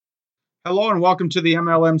Hello and welcome to the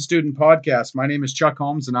MLM Student Podcast. My name is Chuck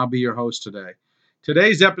Holmes and I'll be your host today.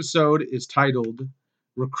 Today's episode is titled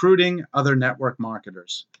Recruiting Other Network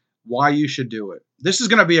Marketers, Why You Should Do It. This is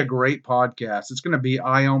going to be a great podcast. It's going to be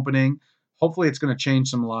eye-opening. Hopefully it's going to change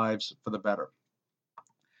some lives for the better.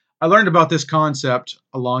 I learned about this concept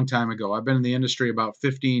a long time ago. I've been in the industry about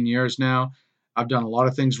 15 years now. I've done a lot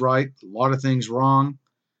of things right, a lot of things wrong.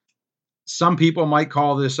 Some people might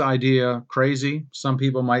call this idea crazy. Some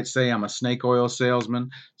people might say I'm a snake oil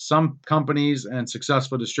salesman. Some companies and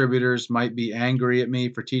successful distributors might be angry at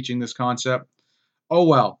me for teaching this concept. Oh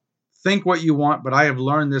well, think what you want, but I have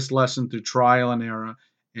learned this lesson through trial and error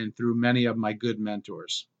and through many of my good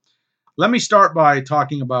mentors. Let me start by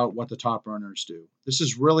talking about what the top earners do. This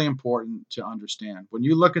is really important to understand. When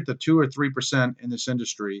you look at the 2 or 3% in this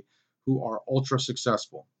industry who are ultra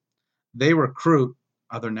successful, they recruit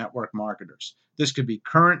other network marketers. This could be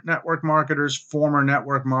current network marketers, former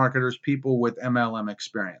network marketers, people with MLM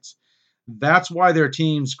experience. That's why their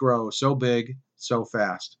teams grow so big, so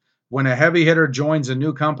fast. When a heavy hitter joins a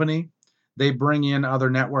new company, they bring in other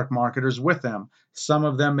network marketers with them. Some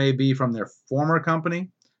of them may be from their former company,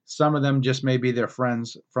 some of them just may be their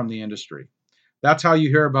friends from the industry. That's how you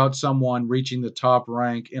hear about someone reaching the top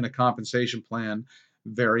rank in a compensation plan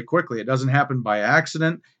very quickly. It doesn't happen by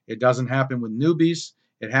accident. It doesn't happen with newbies.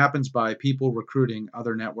 It happens by people recruiting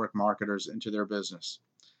other network marketers into their business.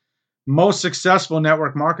 Most successful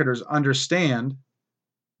network marketers understand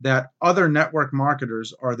that other network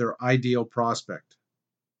marketers are their ideal prospect.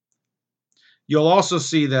 You'll also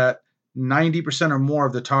see that 90% or more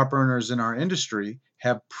of the top earners in our industry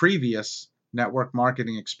have previous network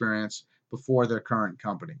marketing experience before their current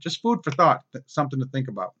company. Just food for thought, something to think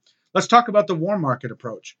about. Let's talk about the warm market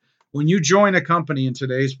approach. When you join a company in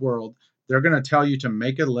today's world, they're going to tell you to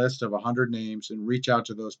make a list of 100 names and reach out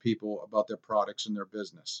to those people about their products and their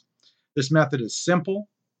business. This method is simple.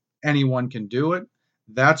 Anyone can do it.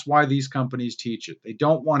 That's why these companies teach it. They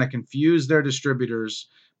don't want to confuse their distributors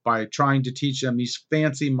by trying to teach them these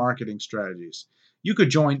fancy marketing strategies. You could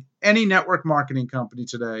join any network marketing company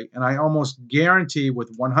today, and I almost guarantee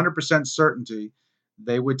with 100% certainty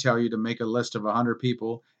they would tell you to make a list of 100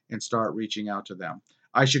 people and start reaching out to them.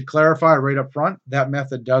 I should clarify right up front, that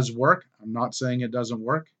method does work. I'm not saying it doesn't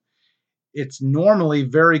work. It's normally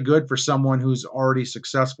very good for someone who's already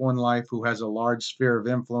successful in life, who has a large sphere of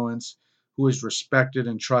influence, who is respected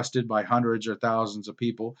and trusted by hundreds or thousands of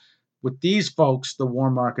people. With these folks, the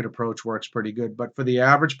warm market approach works pretty good. But for the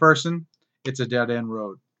average person, it's a dead end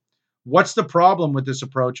road. What's the problem with this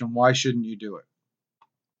approach and why shouldn't you do it?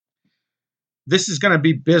 This is going to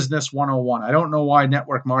be business 101. I don't know why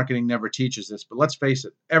network marketing never teaches this, but let's face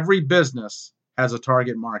it, every business has a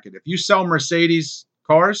target market. If you sell Mercedes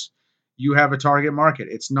cars, you have a target market.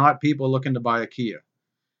 It's not people looking to buy a Kia.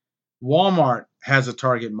 Walmart has a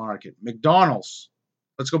target market. McDonald's,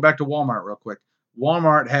 let's go back to Walmart real quick.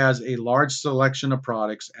 Walmart has a large selection of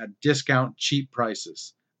products at discount, cheap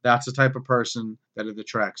prices. That's the type of person that it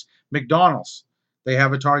attracts. McDonald's, they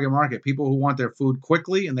have a target market. People who want their food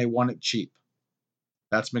quickly and they want it cheap.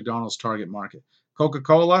 That's McDonald's target market.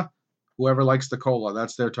 Coca-Cola, whoever likes the cola,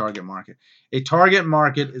 that's their target market. A target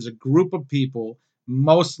market is a group of people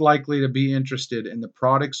most likely to be interested in the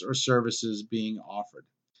products or services being offered.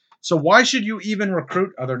 So why should you even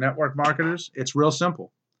recruit other network marketers? It's real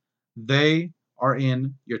simple. They are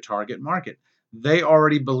in your target market. They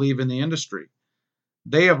already believe in the industry.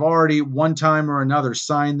 They have already, one time or another,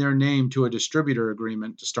 signed their name to a distributor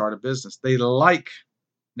agreement to start a business. They like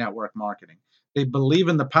network marketing. They believe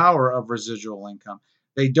in the power of residual income.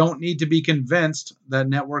 They don't need to be convinced that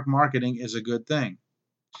network marketing is a good thing.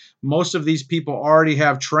 Most of these people already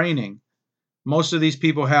have training. Most of these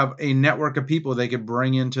people have a network of people they could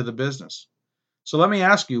bring into the business. So let me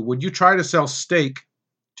ask you, would you try to sell steak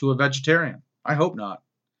to a vegetarian? I hope not.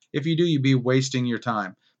 If you do, you'd be wasting your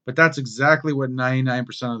time. But that's exactly what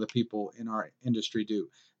 99% of the people in our industry do.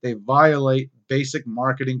 They violate basic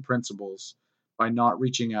marketing principles by not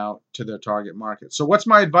reaching out to their target market. So what's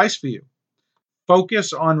my advice for you?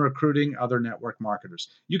 Focus on recruiting other network marketers.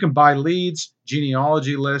 You can buy leads,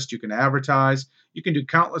 genealogy list, you can advertise, you can do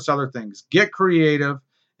countless other things. Get creative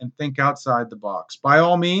and think outside the box. By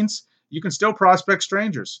all means, you can still prospect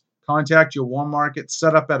strangers. Contact your warm market,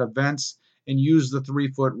 set up at events, and use the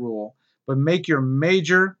 3-foot rule. But make your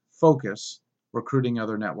major focus recruiting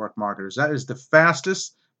other network marketers. That is the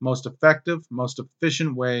fastest, most effective, most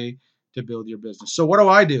efficient way to build your business. So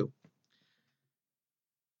what do?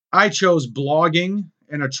 I chose blogging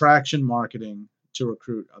and attraction marketing to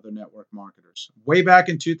recruit other network marketers. Way back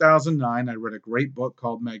in 2009, I read a great book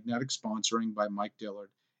called Magnetic Sponsoring by Mike Dillard.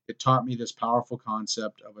 It taught me this powerful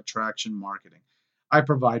concept of attraction marketing. I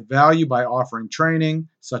provide value by offering training,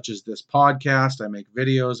 such as this podcast. I make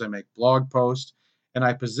videos, I make blog posts, and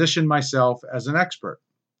I position myself as an expert.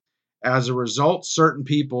 As a result, certain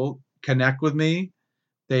people connect with me,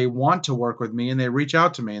 they want to work with me, and they reach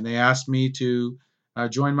out to me and they ask me to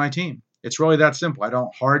join my team. It's really that simple. I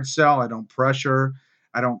don't hard sell, I don't pressure,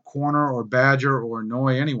 I don't corner or badger or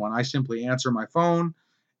annoy anyone. I simply answer my phone,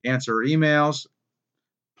 answer emails,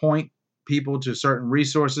 point people to certain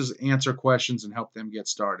resources, answer questions, and help them get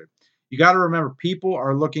started. You got to remember, people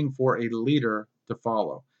are looking for a leader to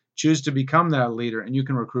follow. Choose to become that leader, and you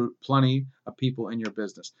can recruit plenty of people in your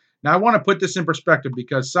business. Now, I want to put this in perspective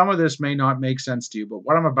because some of this may not make sense to you, but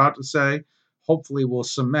what I'm about to say hopefully will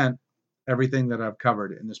cement everything that I've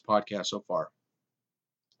covered in this podcast so far.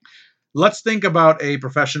 Let's think about a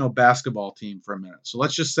professional basketball team for a minute. So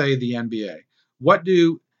let's just say the NBA. What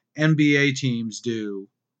do NBA teams do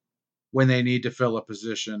when they need to fill a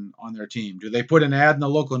position on their team? Do they put an ad in the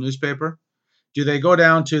local newspaper? Do they go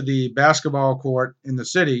down to the basketball court in the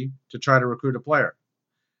city to try to recruit a player?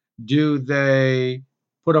 Do they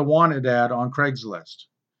put a wanted ad on Craigslist?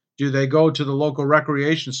 Do they go to the local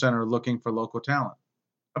recreation center looking for local talent?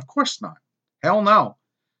 Of course not. Hell no.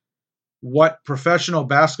 What professional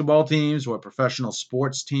basketball teams, what professional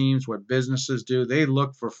sports teams, what businesses do, they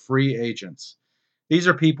look for free agents. These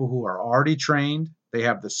are people who are already trained. They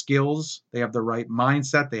have the skills, they have the right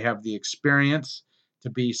mindset, they have the experience to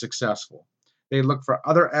be successful. They look for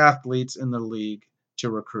other athletes in the league to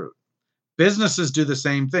recruit. Businesses do the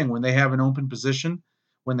same thing. When they have an open position,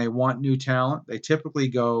 when they want new talent, they typically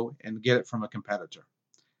go and get it from a competitor.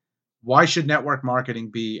 Why should network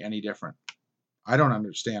marketing be any different? I don't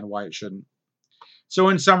understand why it shouldn't. So,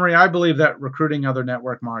 in summary, I believe that recruiting other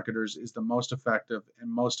network marketers is the most effective and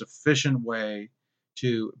most efficient way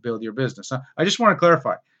to build your business. Now, I just want to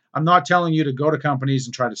clarify. I'm not telling you to go to companies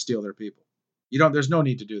and try to steal their people. There's no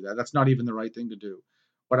need to do that. That's not even the right thing to do.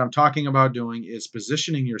 What I'm talking about doing is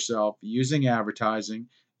positioning yourself using advertising,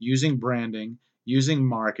 using branding, using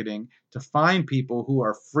marketing to find people who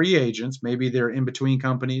are free agents. Maybe they're in between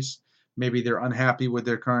companies, maybe they're unhappy with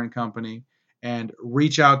their current company, and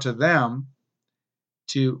reach out to them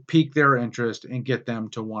to pique their interest and get them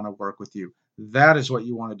to want to work with you. That is what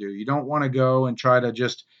you want to do. You don't want to go and try to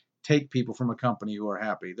just take people from a company who are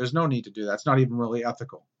happy. There's no need to do that. It's not even really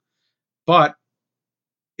ethical. But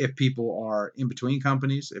if people are in between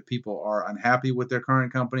companies, if people are unhappy with their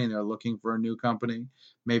current company and they're looking for a new company,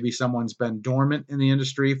 maybe someone's been dormant in the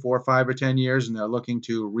industry for 5 or 10 years and they're looking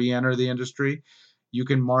to re-enter the industry, you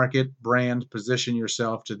can market, brand, position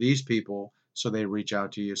yourself to these people so they reach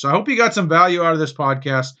out to you. So I hope you got some value out of this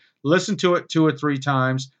podcast. Listen to it 2 or 3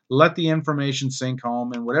 times. Let the information sink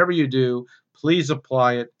home. And whatever you do, please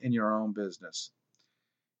apply it in your own business.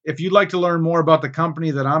 If you'd like to learn more about the company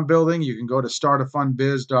that I'm building, you can go to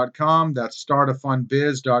startafunbiz.com. That's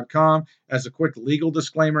startafunbiz.com. As a quick legal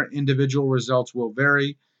disclaimer, individual results will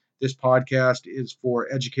vary. This podcast is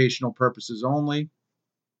for educational purposes only.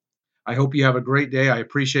 I hope you have a great day. I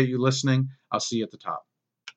appreciate you listening. I'll see you at the top.